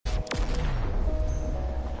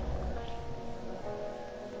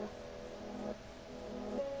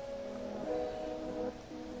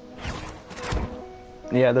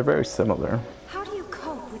Yeah, they're very similar. How do you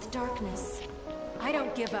cope with darkness? I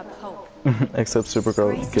don't give up hope. Except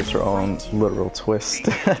Supergirl gives her own literal twist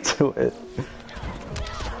to it.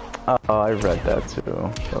 Oh, I read that too.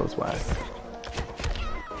 That was whack.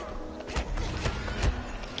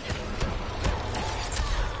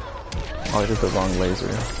 Oh, I did the wrong laser.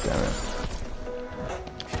 Damn it.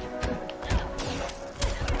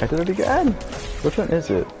 I did it again! Which one is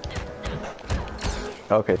it?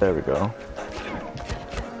 Okay, there we go.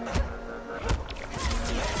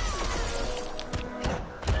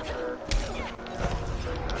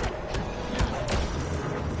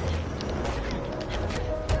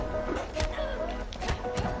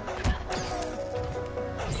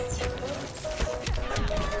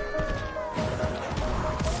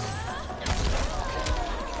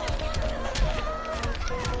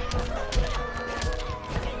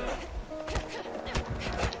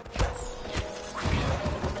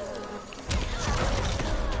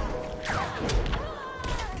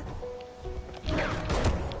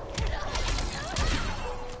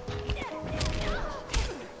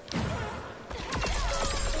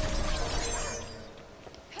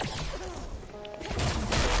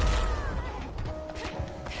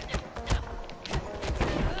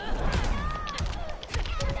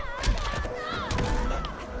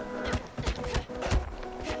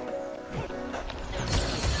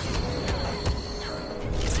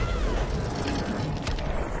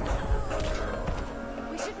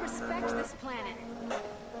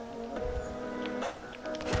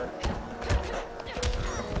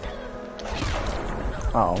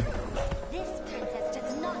 Oh. This princess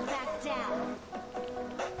does not back down.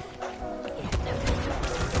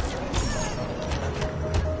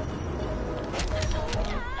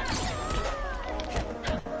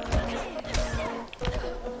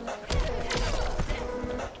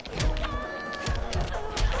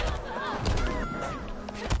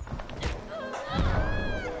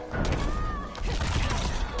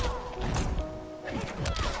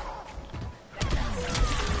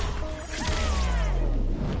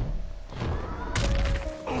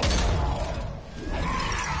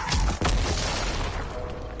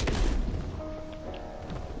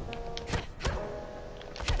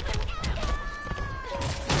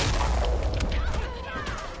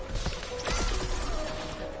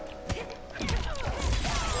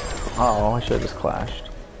 Oh, I should have just clashed.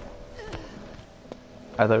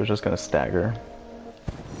 I thought it was just gonna stagger.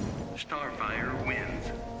 Starfire wins.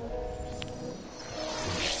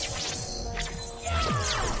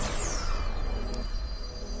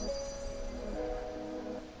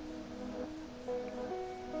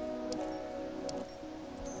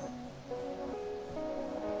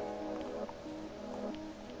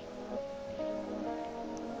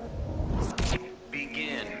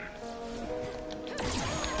 Begin.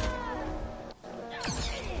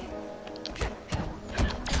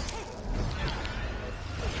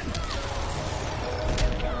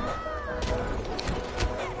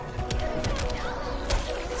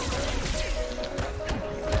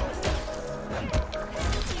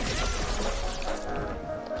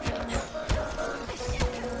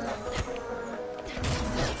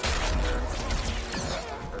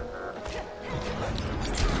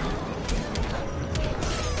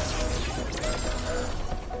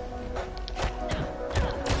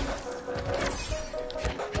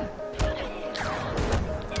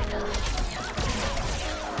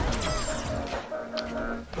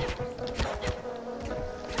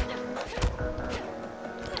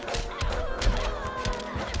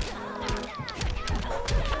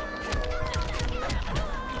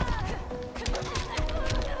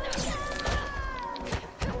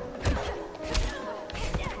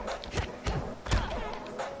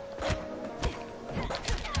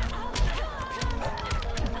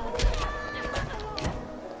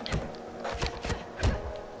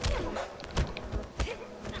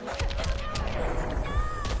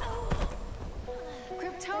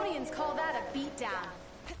 Kryptonians call that a beatdown.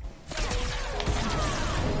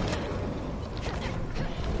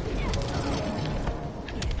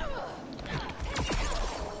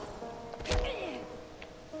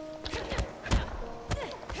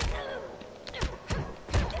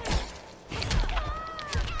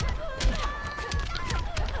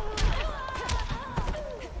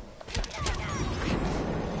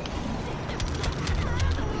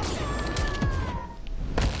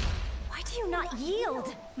 Not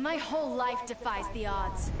yield. My whole life defies the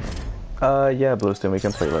odds. Yeah, Bluestone, we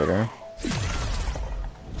can play later.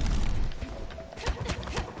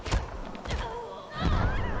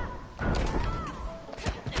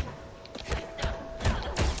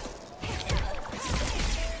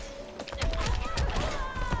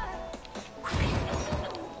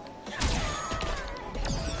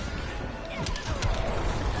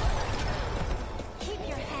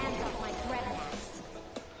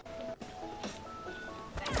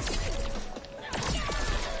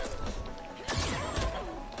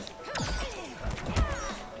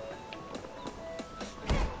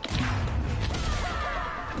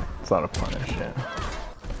 It's not a punish, yeah.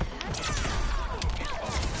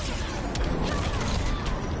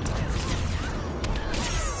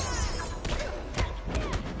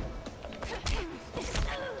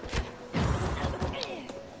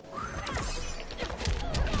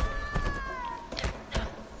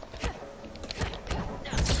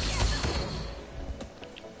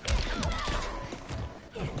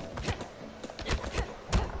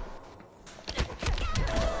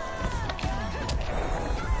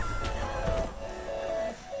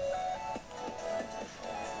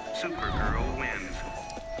 Supergirl wins.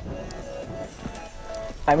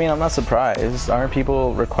 I mean, I'm not surprised. Aren't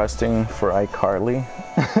people requesting for iCarly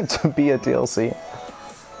to be a DLC?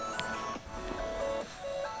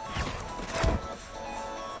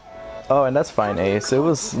 Oh, and that's fine, Ace. It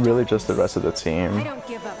was really just the rest of the team. I don't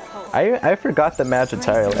give up hope. I forgot the match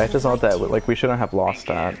entirely. I just know that like we shouldn't have lost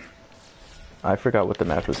that. I forgot what the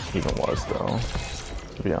match even was, though.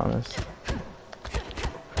 To be honest.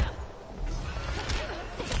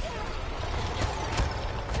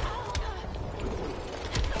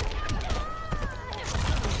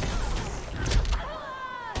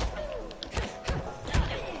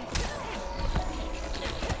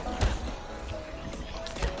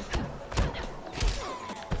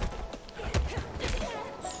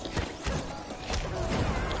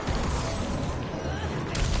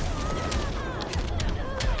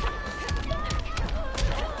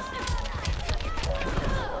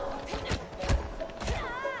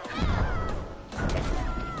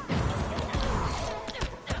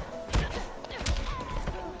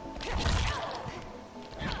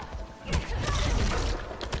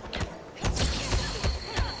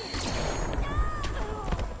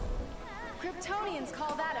 Kryptonians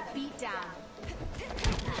call that a beatdown.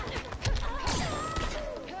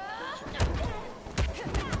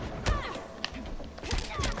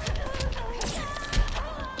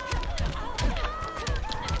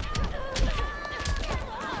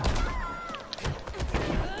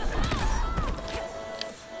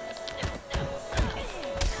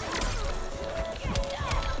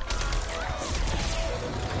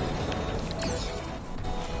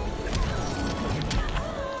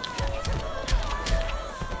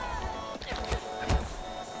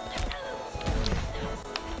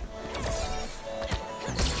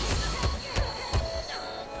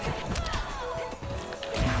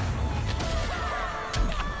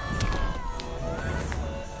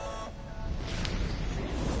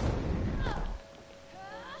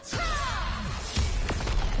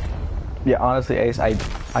 Yeah, honestly, Ace, I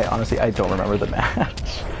honestly don't remember the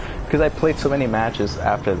match because I played so many matches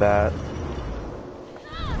after that.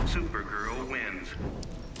 Supergirl wins.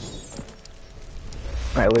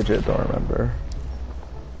 I legit don't remember.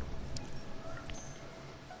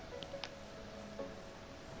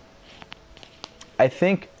 I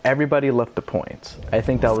think everybody left the point. I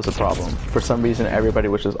think that was a problem. For some reason, everybody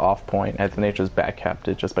was just off point, and then they just backcapped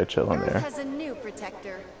it just by chilling Earth there. has a new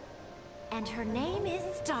protector, And her name is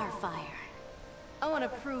Starfire. I want to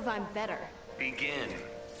prove I'm better. Begin.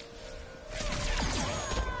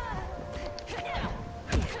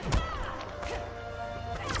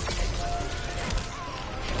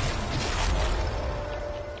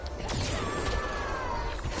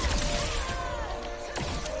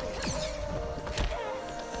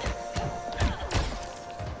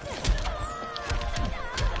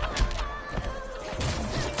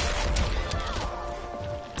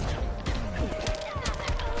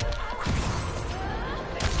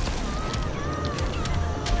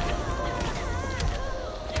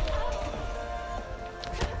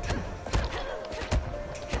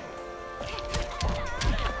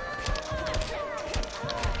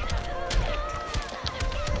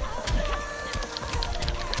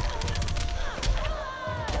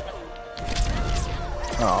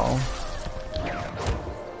 Oh.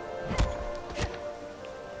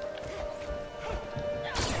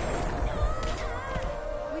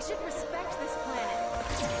 We should respect this planet.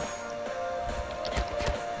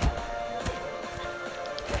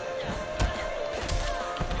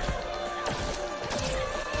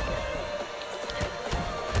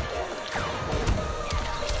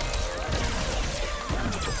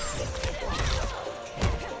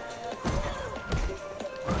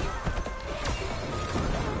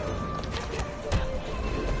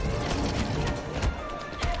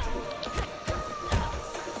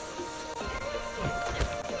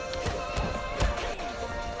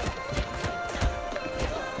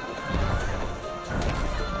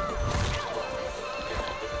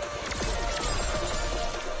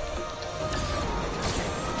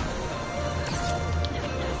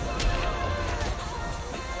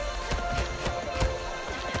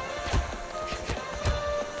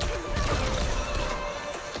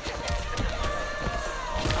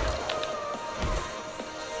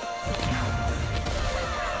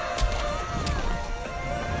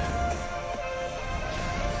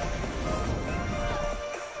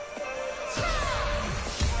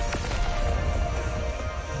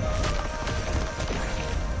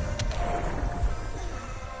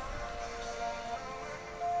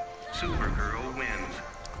 Supergirl wins.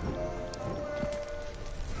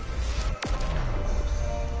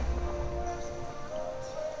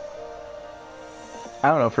 I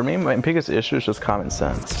don't know, for me, my biggest issue is just common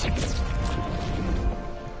sense.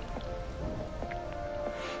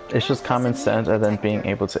 It's just common sense and then being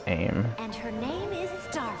able to aim. And her name is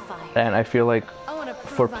Starfire. And I feel like I wanna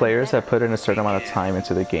for prove I'm players that better. put in a certain amount of time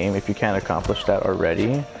into the game, if you can't accomplish that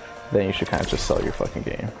already, then you should kind of just sell your fucking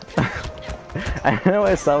game. I know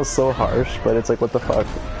it sounds so harsh, but it's like, what the fuck?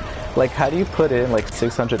 Like, how do you put in like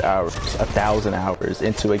 600 hours, 1,000 hours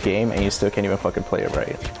into a game and you still can't even fucking play it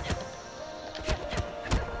right?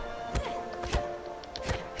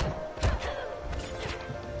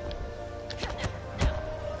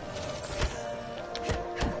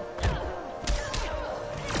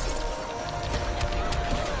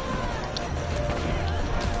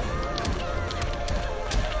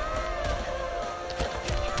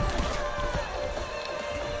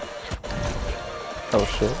 Oh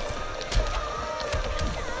shit.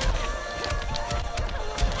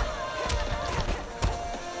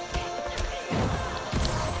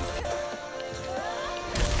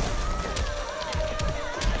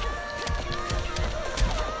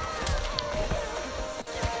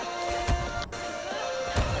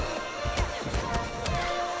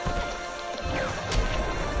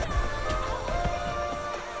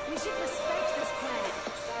 We should respect this planet.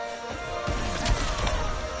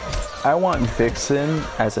 I want Vixen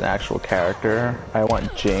as an actual character. I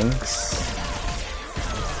want Jinx.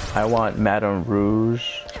 I want Madame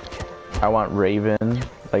Rouge. I want Raven,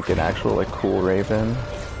 like an actual like cool Raven.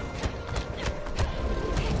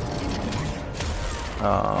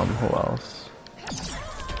 Who else?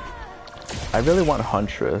 I really want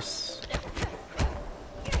Huntress.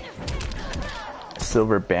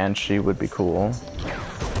 Silver Banshee would be cool.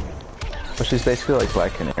 But she's basically like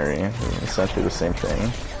Black Canary, essentially the same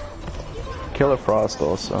thing. Killer Frost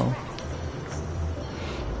also.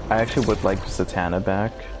 I actually would like Zatanna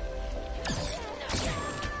back.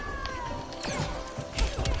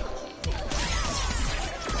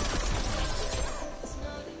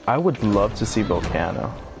 I would love to see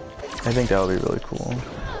Volcana. I think that would be really cool.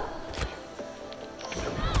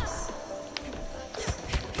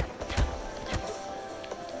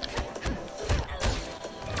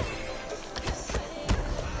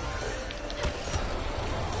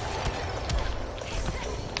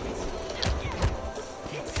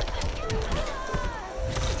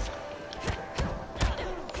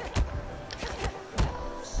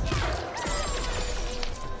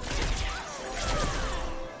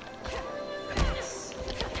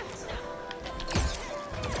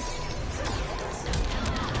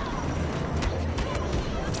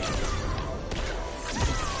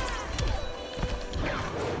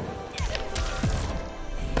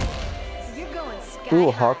 You're going sky Ooh,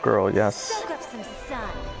 high. Hawk Girl, yes. Soak up some sun.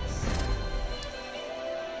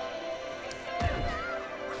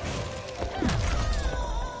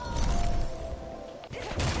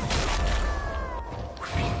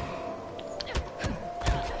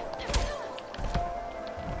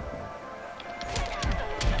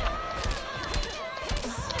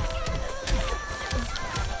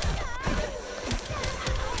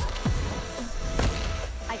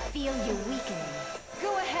 I feel you weakening.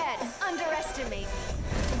 Go ahead, underestimate me.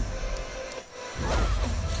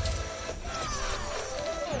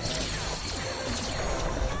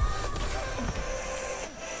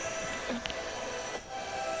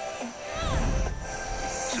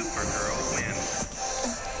 Supergirl wins.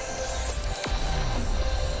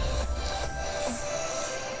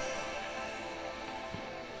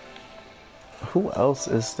 Who else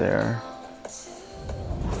is there?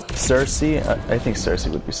 Cersei? I think Cersei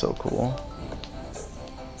would be so cool.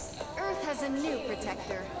 Earth has a new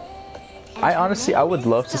protector. I honestly, I would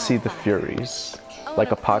love to see the Furies.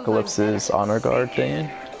 Like Apocalypse's honor guard thing.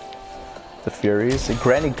 The Furies. If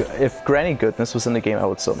Granny Goodness was in the game, I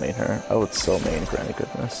would so main her. I would so main Granny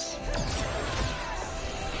Goodness.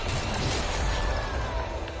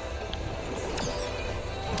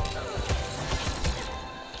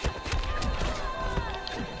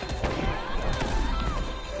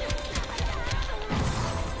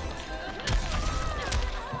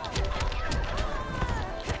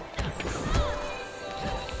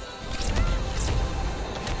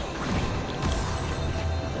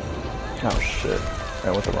 Oh shit,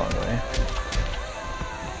 I went the wrong way.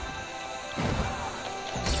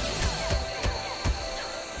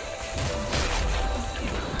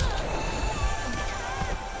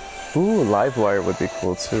 Ooh, Livewire would be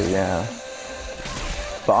cool too, yeah.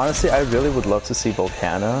 But honestly, I really would love to see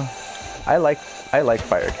Volcana. I like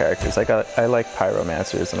fire characters. I like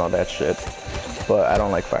pyromancers and all that shit. but I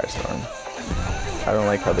don't like Firestorm. I don't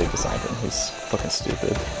like how they designed him. He's fucking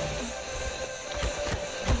stupid.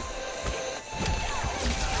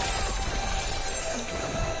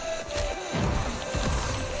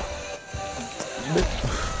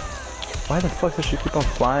 Why the fuck does she keep on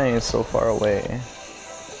flying so far away?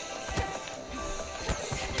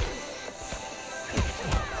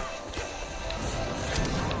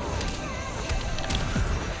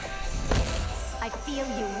 I feel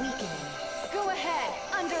you weakening. Go ahead,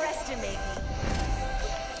 underestimate me.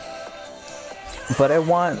 But I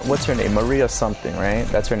want, what's her name? Maria something, right?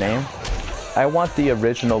 That's her name? I want the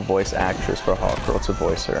original voice actress for Hawkgirl to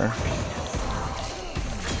voice her.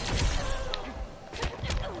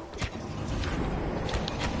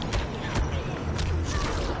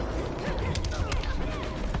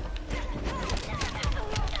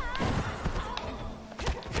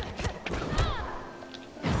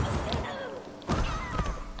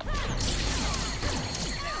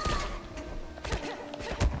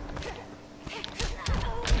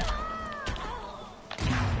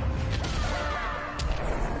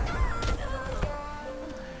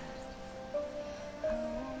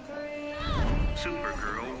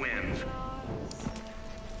 Supergirl wins.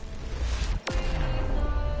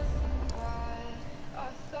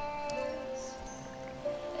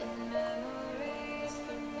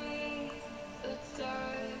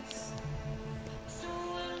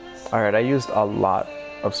 Alright, I used a lot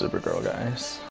of Supergirl, guys.